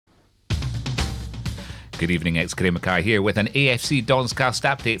Good evening, it's Graeme Mackay here with an AFC Donscast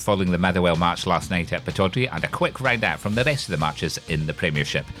update following the Motherwell match last night at Pittodrie and a quick roundup from the rest of the matches in the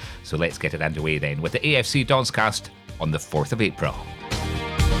Premiership. So let's get it underway then with the AFC Donscast on the 4th of April.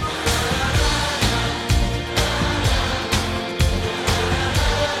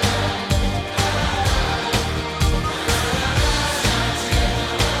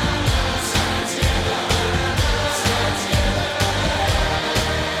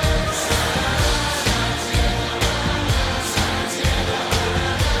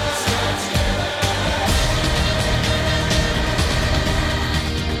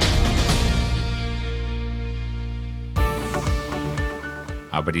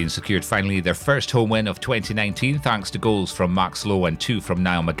 Aberdeen secured finally their first home win of 2019 thanks to goals from Max Lowe and 2 from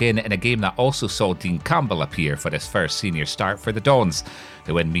Niall McGinn in a game that also saw Dean Campbell appear for his first senior start for the Dons.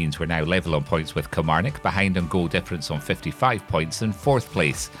 The win means we're now level on points with Kilmarnock, behind on goal difference on 55 points in 4th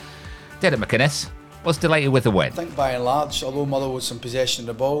place. Derek McInnes was delighted with the win. I think by and large, although Motherwell was in possession of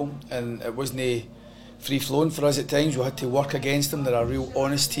the ball and it wasn't free flowing for us at times, we had to work against them. They're a real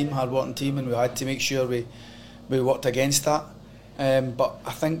honest team, hard working team, and we had to make sure we worked against that. But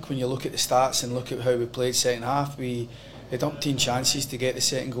I think when you look at the stats and look at how we played second half, we had umpteen chances to get the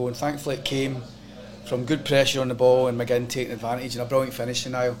second goal, and thankfully it came from good pressure on the ball and McGinn taking advantage and a brilliant finish.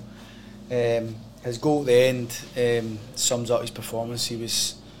 Now his goal at the end sums up his performance. He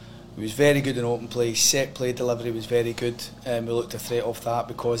was very good in open play. Set play delivery was very good, and we looked a threat off that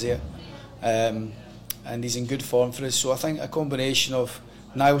because of it. And he's in good form for us. So I think a combination of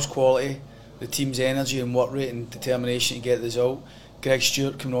Niall's quality, the team's energy and work rate and determination to get the result, Greg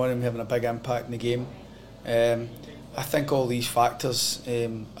Stewart coming on and having a big impact in the game. I think all these factors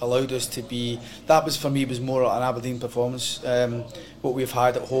allowed us to be. That was for me was more an Aberdeen performance. What we've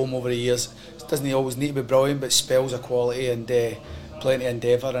had at home over the years, it doesn't always need to be brilliant, but spells of quality and plenty of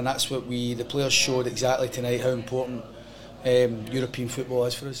endeavour, and that's what the players showed exactly tonight how important European football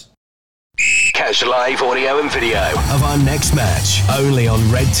is for us. Catch live audio and video of our next match only on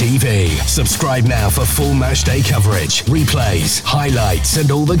Red TV. Subscribe now for full match day coverage, replays, highlights and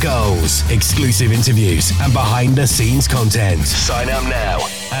all the goals, exclusive interviews and behind the scenes content. Sign up now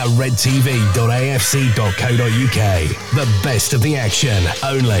at redtv.afc.co.uk. The best of the action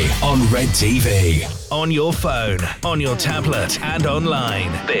only on Red TV. On your phone, on your tablet and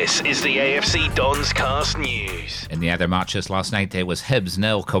online. This is the AFC Donscast News. In the other matches last night, there was Hibs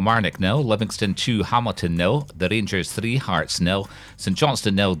 0, Kilmarnock 0, Livingston 2, Hamilton 0, the Rangers 3, Hearts 0, St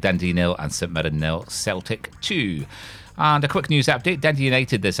Johnstone 0, Dundee 0 and St Mirren 0, Celtic 2. And a quick news update. Dundee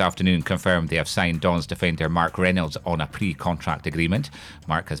United this afternoon confirmed they have signed Dons defender Mark Reynolds on a pre-contract agreement.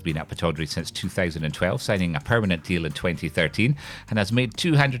 Mark has been at Pittodrie since 2012, signing a permanent deal in 2013 and has made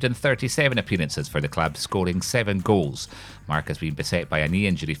 237 appearances for the club, scoring 7 goals. Mark has been beset by a knee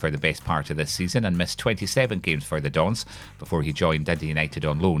injury for the best part of this season and missed 27 games for the Dons before he joined Dundee United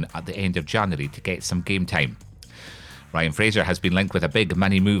on loan at the end of January to get some game time. Ryan Fraser has been linked with a big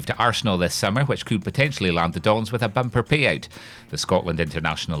money move to Arsenal this summer, which could potentially land the Dons with a bumper payout. The Scotland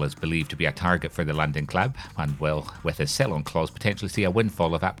international is believed to be a target for the London club and will, with his sell-on clause, potentially see a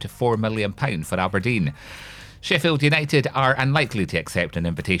windfall of up to £4 million for Aberdeen. Sheffield United are unlikely to accept an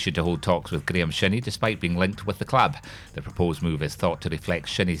invitation to hold talks with Graham Shinnie despite being linked with the club. The proposed move is thought to reflect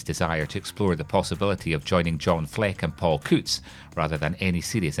Shinnie's desire to explore the possibility of joining John Fleck and Paul Coutts rather than any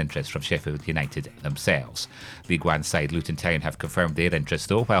serious interest from Sheffield United themselves. League One side Luton Town have confirmed their interest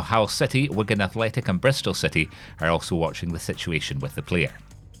though, while Hull City, Wigan Athletic and Bristol City are also watching the situation with the player.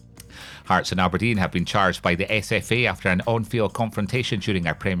 Hearts and Aberdeen have been charged by the SFA after an on-field confrontation during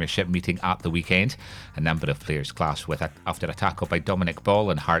our Premiership meeting at the weekend. A number of players clashed after a tackle by Dominic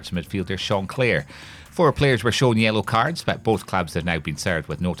Ball and Hearts midfielder Sean Clare. 4 players were shown yellow cards, but both clubs have now been served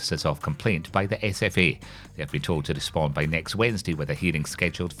with notices of complaint by the SFA. They have been told to respond by next Wednesday with a hearing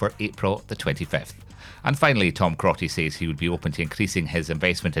scheduled for April the 25th. And finally, Tom Crotty says he would be open to increasing his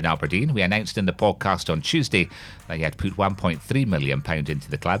investment in Aberdeen. We announced in the podcast on Tuesday that he had put £1.3 million into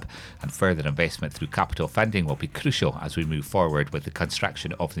the club, and further investment through capital funding will be crucial as we move forward with the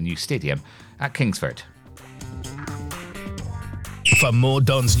construction of the new stadium at Kingsford. For more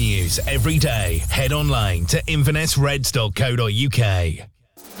Dons news every day, head online to invernessreds.co.uk.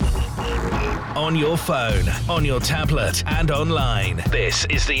 On your phone, on your tablet and online. This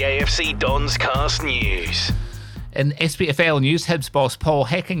is the AFC Donscast News. In SPFL news, Hibs boss Paul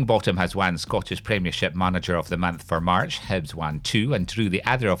Heckingbottom has won Scottish Premiership Manager of the Month for March. Hibs won 2 and drew the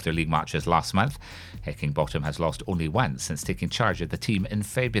other of their league matches last month. Heckingbottom has lost only once since taking charge of the team in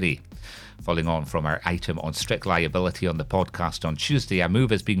February. Following on from our item on strict liability on the podcast on Tuesday, a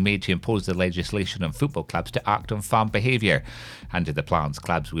move is being made to impose the legislation on football clubs to act on fan behaviour. Under the plans,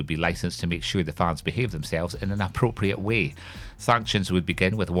 clubs would be licensed to make sure the fans behave themselves in an appropriate way. Sanctions would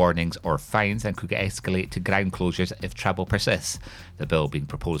begin with warnings or fines and could escalate to ground closures if trouble persists. The bill being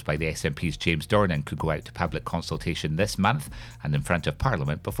proposed by the SNP's James Dornan could go out to public consultation this month and in front of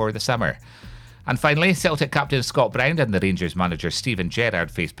Parliament before the summer. And finally, Celtic captain Scott Brown and the Rangers manager Stephen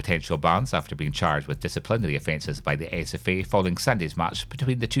Gerrard face potential bans after being charged with disciplinary offences by the SFA following Sunday's match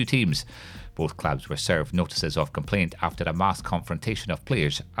between the two teams. Both clubs were served notices of complaint after a mass confrontation of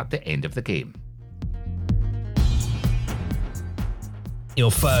players at the end of the game. Your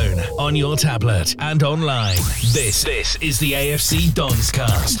phone, on your tablet, and online. This is the AFC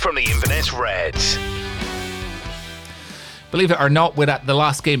Donscast from the Inverness Reds. Believe it or not, we're at the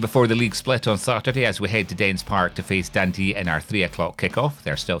last game before the league split on Saturday as we head to Dens Park to face Dundee in our 3 o'clock kickoff.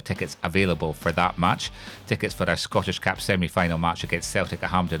 There are still tickets available for that match. Tickets for our Scottish Cup semi-final match against Celtic at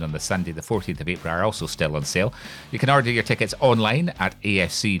Hampden on the Sunday the 14th of April are also still on sale. You can order your tickets online at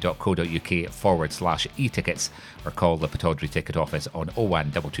afc.co.uk/e-tickets or call the Pataudry ticket office on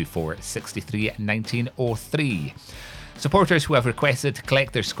 01224 63 1903. Supporters who have requested to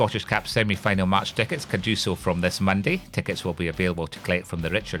collect their Scottish Cup semi-final match tickets can do so from this Monday. Tickets will be available to collect from the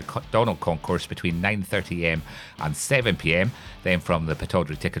Richard Donald Concourse between 9:30am and 7pm, then from the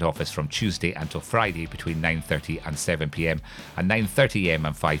Pataudry ticket office from Tuesday until Friday between 9:30 and 7pm, and 9:30am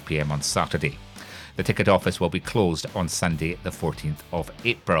and 5pm on Saturday. The ticket office will be closed on Sunday the 14th of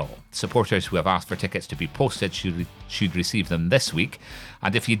April. Supporters who have asked for tickets to be posted should receive them this week.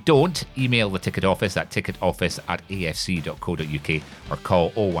 And if you don't, email the ticket office at ticketoffice@afc.co.uk or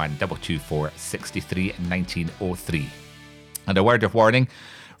call 01224 63 1903. And a word of warning,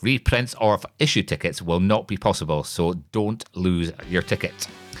 reprints of issued tickets will not be possible, so don't lose your ticket.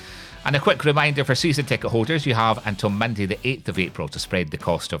 And a quick reminder for season ticket holders, you have until Monday the 8th of April to spread the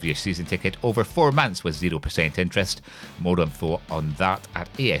cost of your season ticket over 4 months with 0% interest. More info on that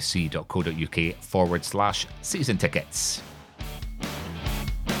at afc.co.uk/season tickets.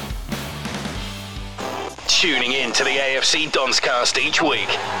 Tuning in to the AFC Donscast each week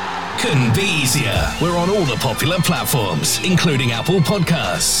couldn't be easier. We're on all the popular platforms, including Apple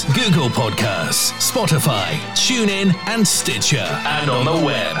Podcasts, Google Podcasts, Spotify, TuneIn, and Stitcher. And on the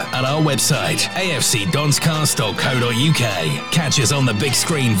web at our website, afcdonscast.co.uk. Catch us on the big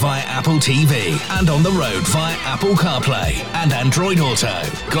screen via Apple TV and on the road via Apple CarPlay and Android Auto.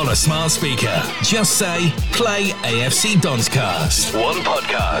 Got a smart speaker? Just say, play AFC Donscast. One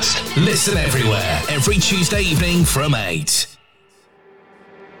podcast. Listen everywhere, every Tuesday evening from 8.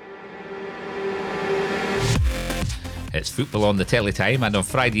 It's football on the Teletime, and on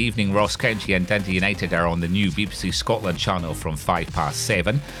Friday evening Ross County and Dundee United are on the new BBC Scotland channel from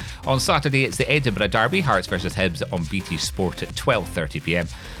 7:05. On Saturday it's the Edinburgh Derby, Hearts vs Hibs on BT Sport at 12:30pm.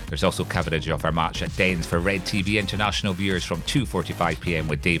 There's also coverage of our match at Dens for Red TV international viewers from 2:45pm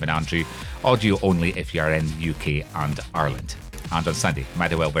with Dave and Andrew, audio only if you are in the UK and Ireland. And on Sunday,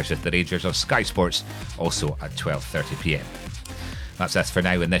 Motherwell vs the Rangers on Sky Sports, also at 12:30pm. That's us for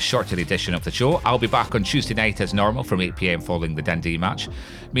now in this shorter edition of the show. I'll be back on Tuesday night as normal from 8pm following the Dundee match.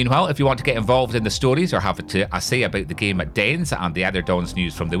 Meanwhile, if you want to get involved in the stories or have a say about the game at Dens and the other Dons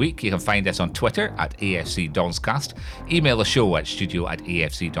news from the week, you can find us on Twitter at AFC Donscast, email the show at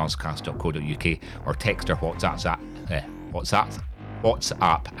studio@afcdonscast.co.uk or text or WhatsApp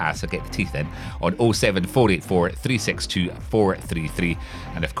as I get the teeth in on 07484 362 433.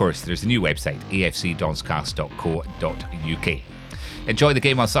 And of course there's the new website afcdonscast.co.uk. Enjoy the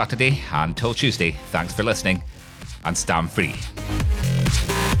game on Saturday. Until Tuesday, thanks for listening and stand free.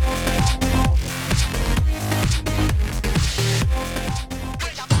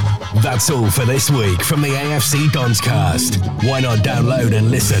 That's all for this week from the AFC Donscast. Why not download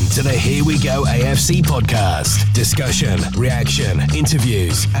and listen to the Here We Go AFC podcast? Discussion, reaction,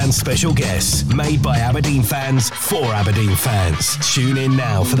 interviews, and special guests made by Aberdeen fans for Aberdeen fans. Tune in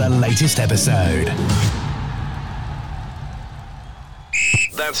now for the latest episode.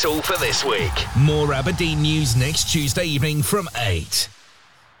 That's all for this week. More Aberdeen news next Tuesday evening from 8.